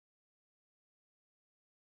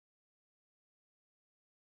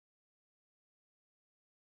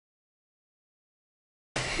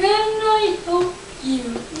I help you?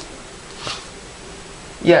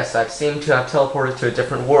 Yes, I seem to have teleported to a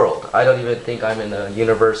different world. I don't even think I'm in the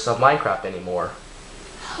universe of Minecraft anymore.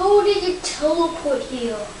 How did you teleport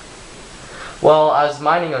here? Well, I was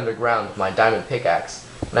mining underground with my diamond pickaxe,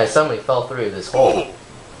 and I suddenly fell through this hole.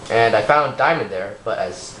 And I found diamond there, but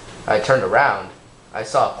as I turned around, I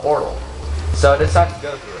saw a portal. So I decided to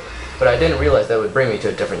go through it, but I didn't realize that it would bring me to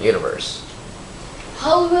a different universe.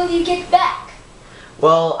 How will you get back?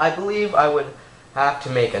 Well, I believe I would have to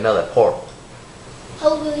make another portal.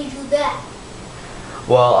 How will you do that?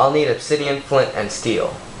 Well, I'll need obsidian, flint, and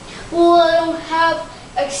steel. Well, I don't have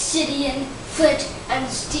obsidian, flint, and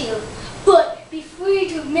steel. But be free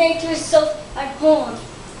to make yourself at home.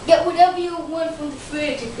 Get whatever you want from the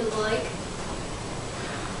fridge if you like.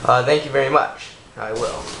 Thank you very much. I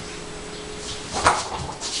will.